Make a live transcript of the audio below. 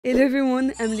Hello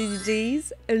everyone, I'm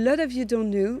LadyJaiz. A lot of you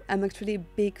don't know, I'm actually a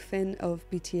big fan of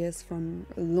BTS from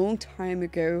a long time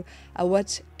ago. I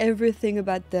watch everything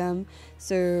about them,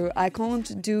 so I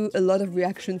can't do a lot of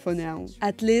reaction for now.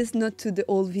 At least not to the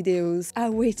old videos.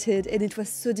 I waited and it was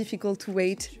so difficult to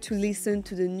wait to listen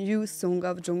to the new song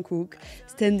of Jungkook,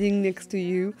 Standing Next to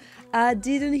You. I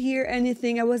didn't hear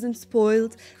anything, I wasn't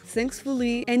spoiled,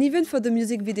 thankfully. And even for the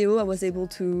music video, I was able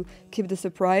to keep the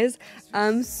surprise.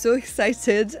 I'm so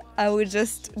excited. I will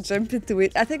just jump into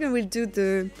it. I think I will do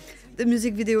the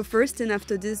music video first and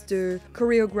after this the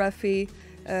choreography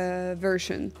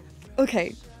version.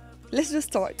 Okay, let's just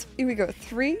start. Here we go.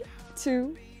 3,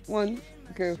 2, 1,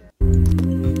 go.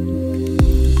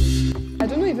 I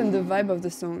don't know even the vibe of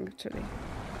the song actually.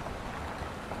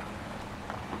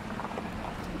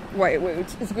 Wait,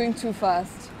 it's going too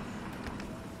fast.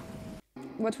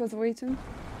 What was waiting?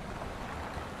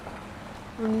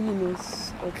 Only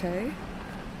knows. Okay.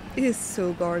 It is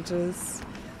so gorgeous.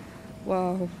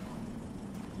 Wow.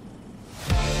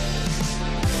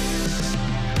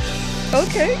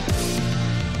 Okay.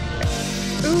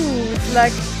 Ooh, it's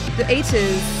like the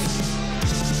 80s.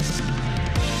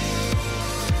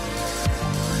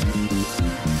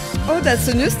 Oh, that's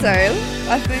a new style,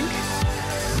 I think,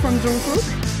 from Jungkook.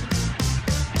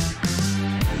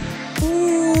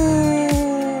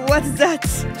 Ooh, what's that?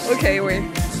 Okay, wait.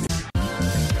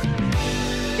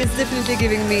 It's definitely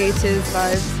giving me 80s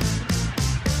vibes.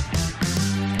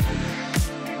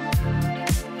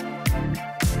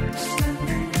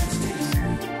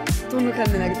 Don't look at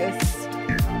me like this.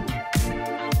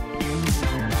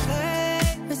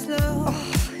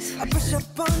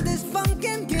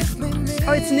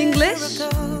 Oh, it's in English?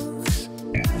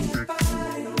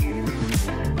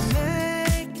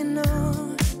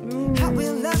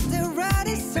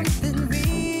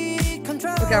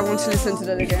 Okay, I want to listen to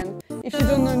that again. If you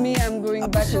don't know me, I'm going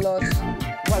back a lot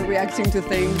while reacting to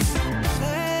things.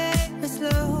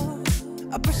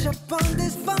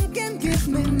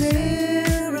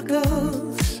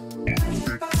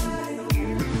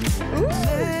 Ooh,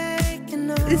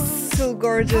 it's so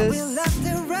gorgeous.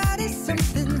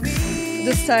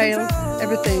 The style,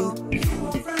 everything.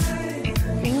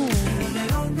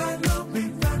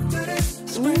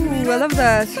 Ooh, I love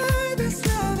that.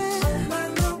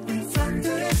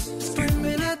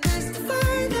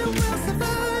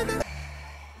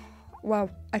 Wow,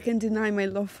 I can't deny my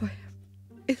love for him.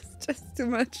 It's just too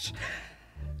much.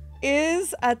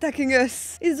 Is attacking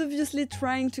us. Is obviously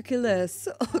trying to kill us.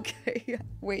 Okay,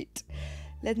 wait.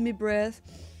 Let me breathe.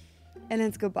 And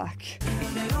let's go back.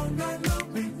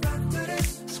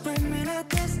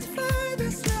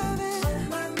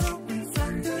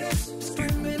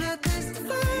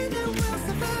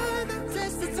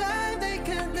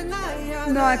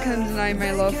 No, I can't deny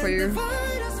my love for you.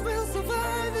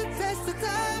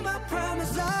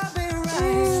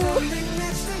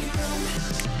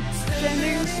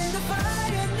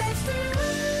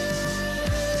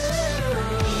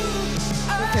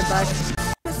 Okay, back.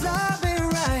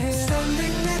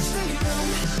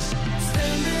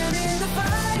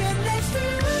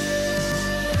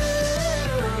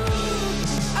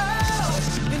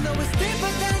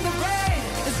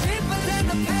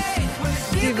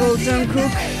 Devil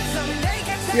Jungkook,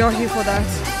 you're here for that.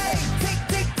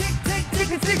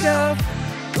 Take off.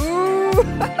 Ooh,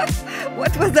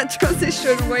 what was that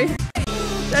transition? Wait,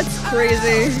 that's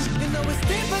crazy.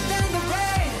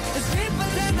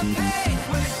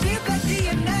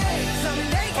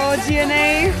 Oh,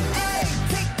 DNA.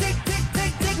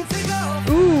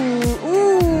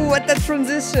 Ooh, what that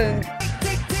transition.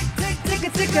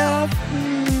 Take off.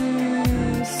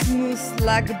 Smooth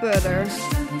like butter.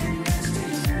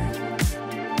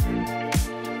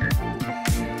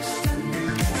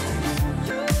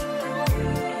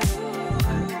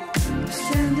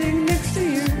 Standing next to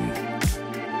you.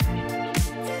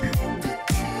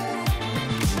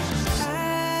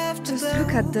 Just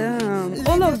look at them.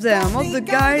 All of them, all the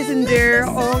guys in there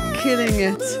are killing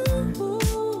it.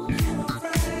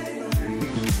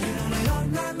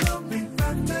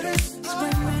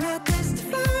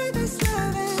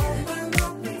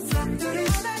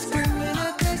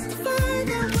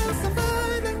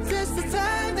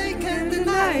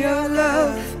 Your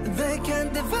love. They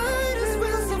can't divide us,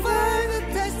 we'll survive the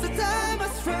test of time. I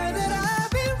swear that I'll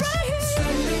be right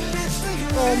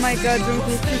here. Oh my god,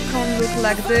 Jungkook, you can't look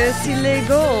like this.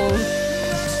 Illegal.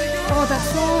 Oh, that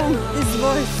song, his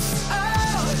voice.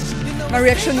 My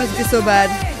reaction must be so bad.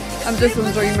 I'm just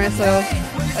enjoying myself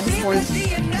at this point.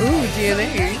 Ooh,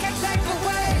 DNA.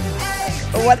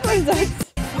 What was that?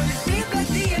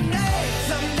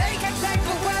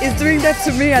 It's doing that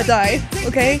to me, I die.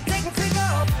 Okay?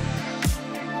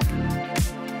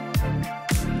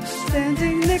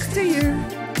 standing next to you.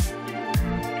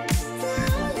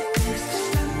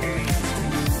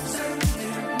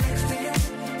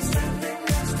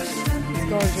 It's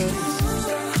gorgeous.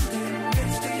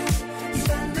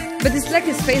 But it's like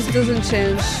his face doesn't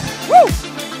change. Woo!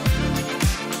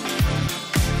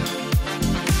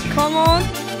 Come on!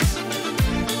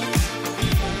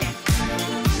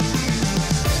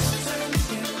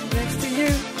 Next to you.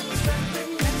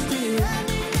 Next to you.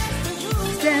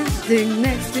 Standing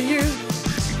next to you.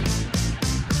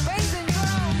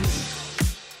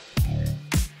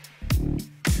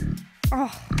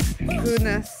 Oh,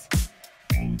 goodness.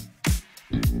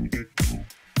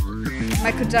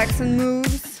 Michael Jackson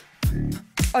moves.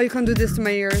 Oh, you can't do this to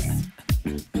my ears.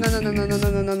 No, no, no, no, no,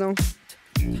 no, no, no, no.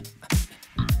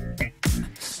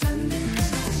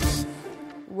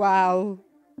 Wow.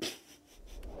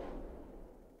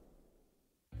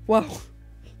 Wow.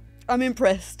 I'm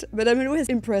impressed, but I'm always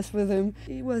impressed with him.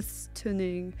 He was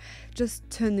stunning,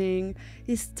 just stunning.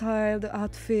 His style, the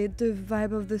outfit, the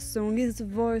vibe of the song, his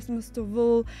voice, most of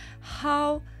all.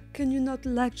 How can you not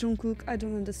like Jungkook? I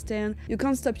don't understand. You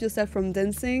can't stop yourself from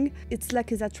dancing. It's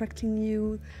like he's attracting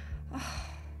you.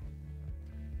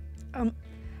 I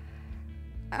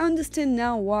understand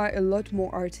now why a lot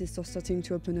more artists are starting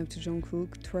to open up to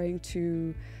Jungkook, trying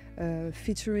to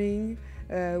featuring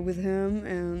with him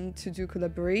and to do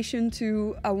collaboration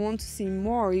too. I want to see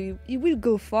more. He will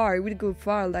go far. He will go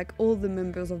far like all the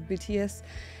members of BTS.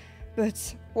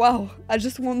 But wow, I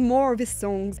just want more of his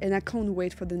songs and I can't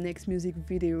wait for the next music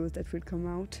videos that will come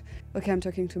out. Okay, I'm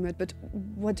talking too much, but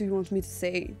what do you want me to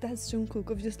say? That's Jungkook.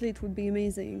 Obviously it would be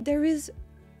amazing. There is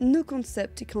no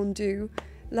concept he can't do.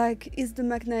 Like, he's the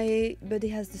McNae, but he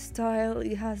has the style,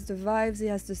 he has the vibes, he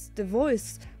has the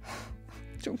voice.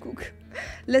 Jungkook.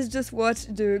 Let's just watch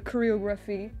the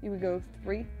choreography. Here we go.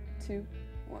 3, 2,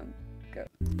 1, go.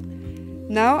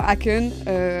 Now I can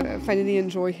finally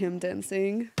enjoy him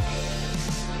dancing.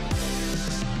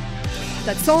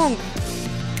 That song!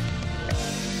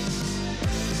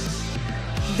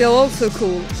 They're all so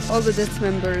cool, all the dance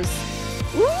members.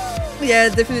 Woo! Yeah,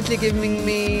 definitely giving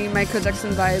me Michael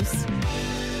Jackson vibes.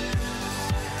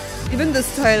 Even the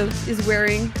style he's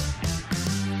wearing.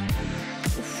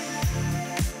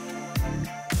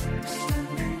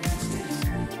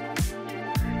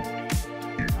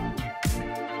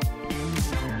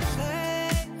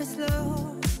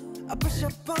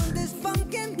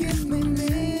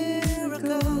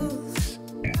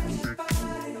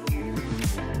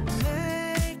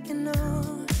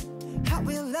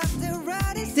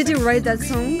 Did you write that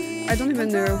song? I don't even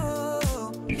know.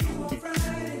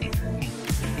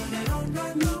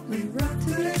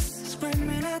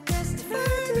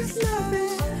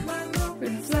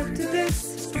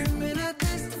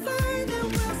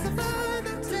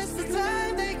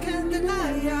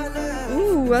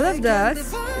 Ooh, I love that.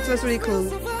 It was really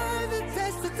cool.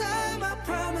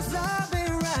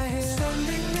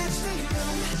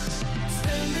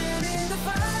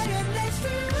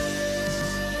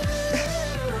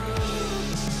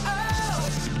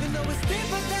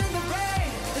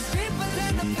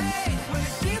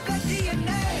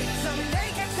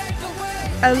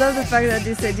 I love the fact that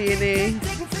they say DNA.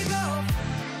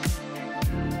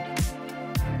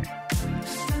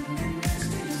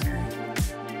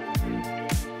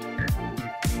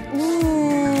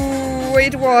 Ooh,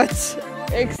 wait, what?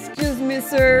 Excuse me,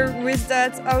 sir, with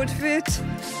that outfit?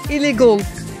 Illegal.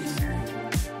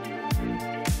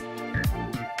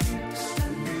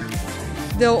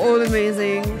 They're all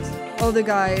amazing. All the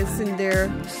guys in there.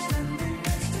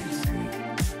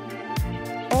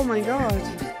 Oh my god.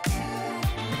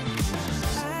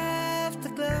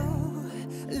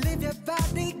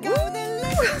 Ooh,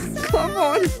 come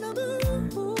on.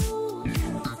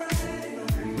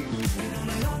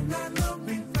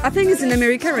 I think he's in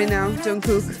America right now,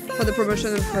 Jungkook, for the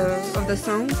promotion of the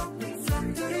song.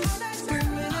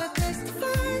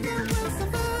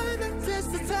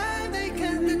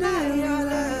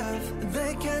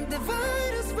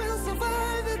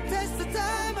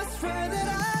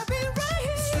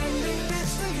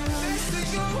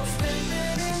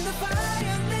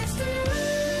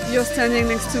 You're standing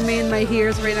next to me in my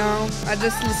ears right now. I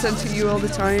just listen to you all the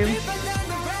time.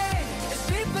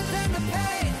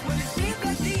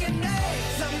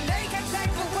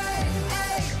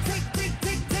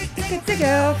 Take it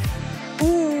off.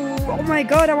 Ooh, oh my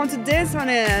god, I want to dance on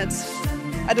it.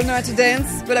 I don't know how to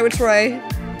dance, but I will try.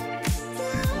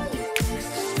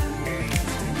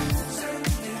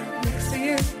 Next to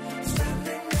you.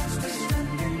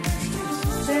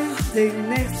 Standing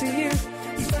next to you.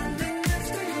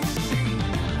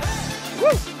 Woo!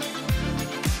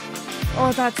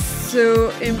 Oh, that's so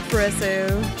impressive.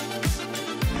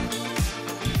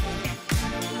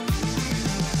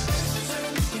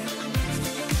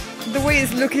 The way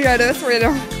he's looking at us right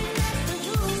now.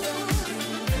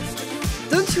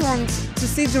 Don't you want to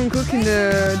see Jungkook in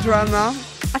a drama?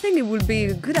 I think he would be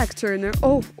a good actor, no?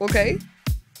 Oh, okay.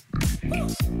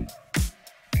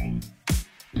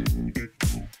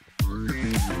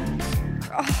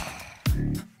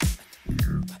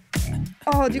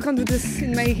 Oh, you can't do this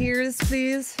in my ears,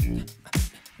 please.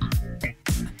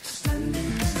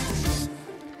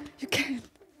 You can't.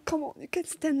 Come on, you can't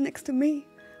stand next to me.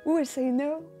 Who will say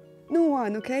no? No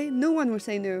one, okay? No one will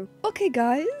say no. Okay,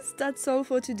 guys, that's all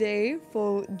for today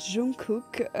for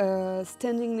Jungkook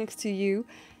standing next to you.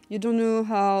 You don't know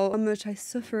how much I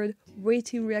suffered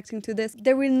waiting, reacting to this.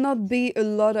 There will not be a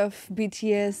lot of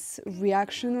BTS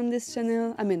reaction on this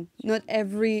channel. I mean, not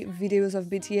every videos of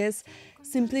BTS,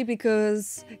 simply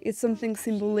because it's something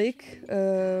symbolic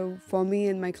for me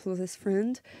and my closest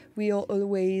friend. We are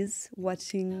always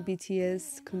watching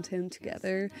BTS content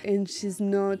together, and she's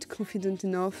not confident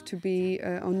enough to be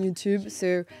on YouTube.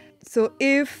 So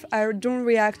if I don't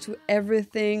react to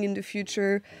everything in the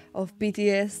future of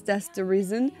BTS, that's the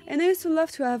reason. And I also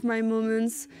love to have my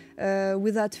moments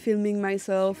without filming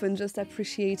myself and just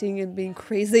appreciating and being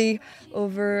crazy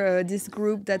over this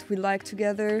group that we like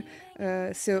together.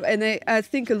 I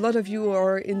think a lot of you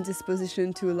are in this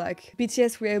position too. Like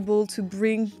BTS, we're able to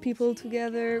bring people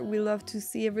together. We love to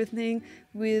see everything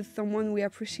with someone we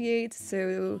appreciate.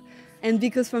 And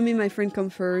because for me, my friend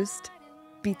comes first,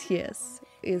 BTS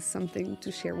is something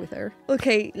to share with her.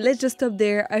 Okay, let's just stop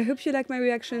there. I hope you like my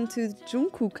reaction to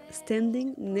Jungkook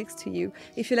standing next to you.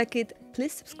 If you like it,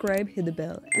 please subscribe, hit the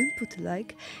bell and put a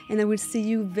like. And I will see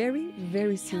you very,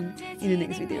 very soon in the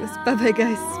next videos. Bye bye,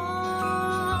 guys.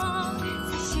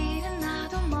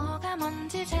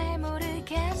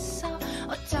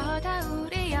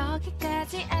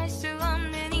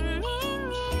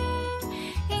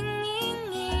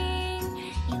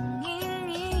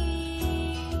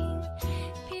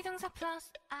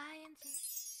 Plus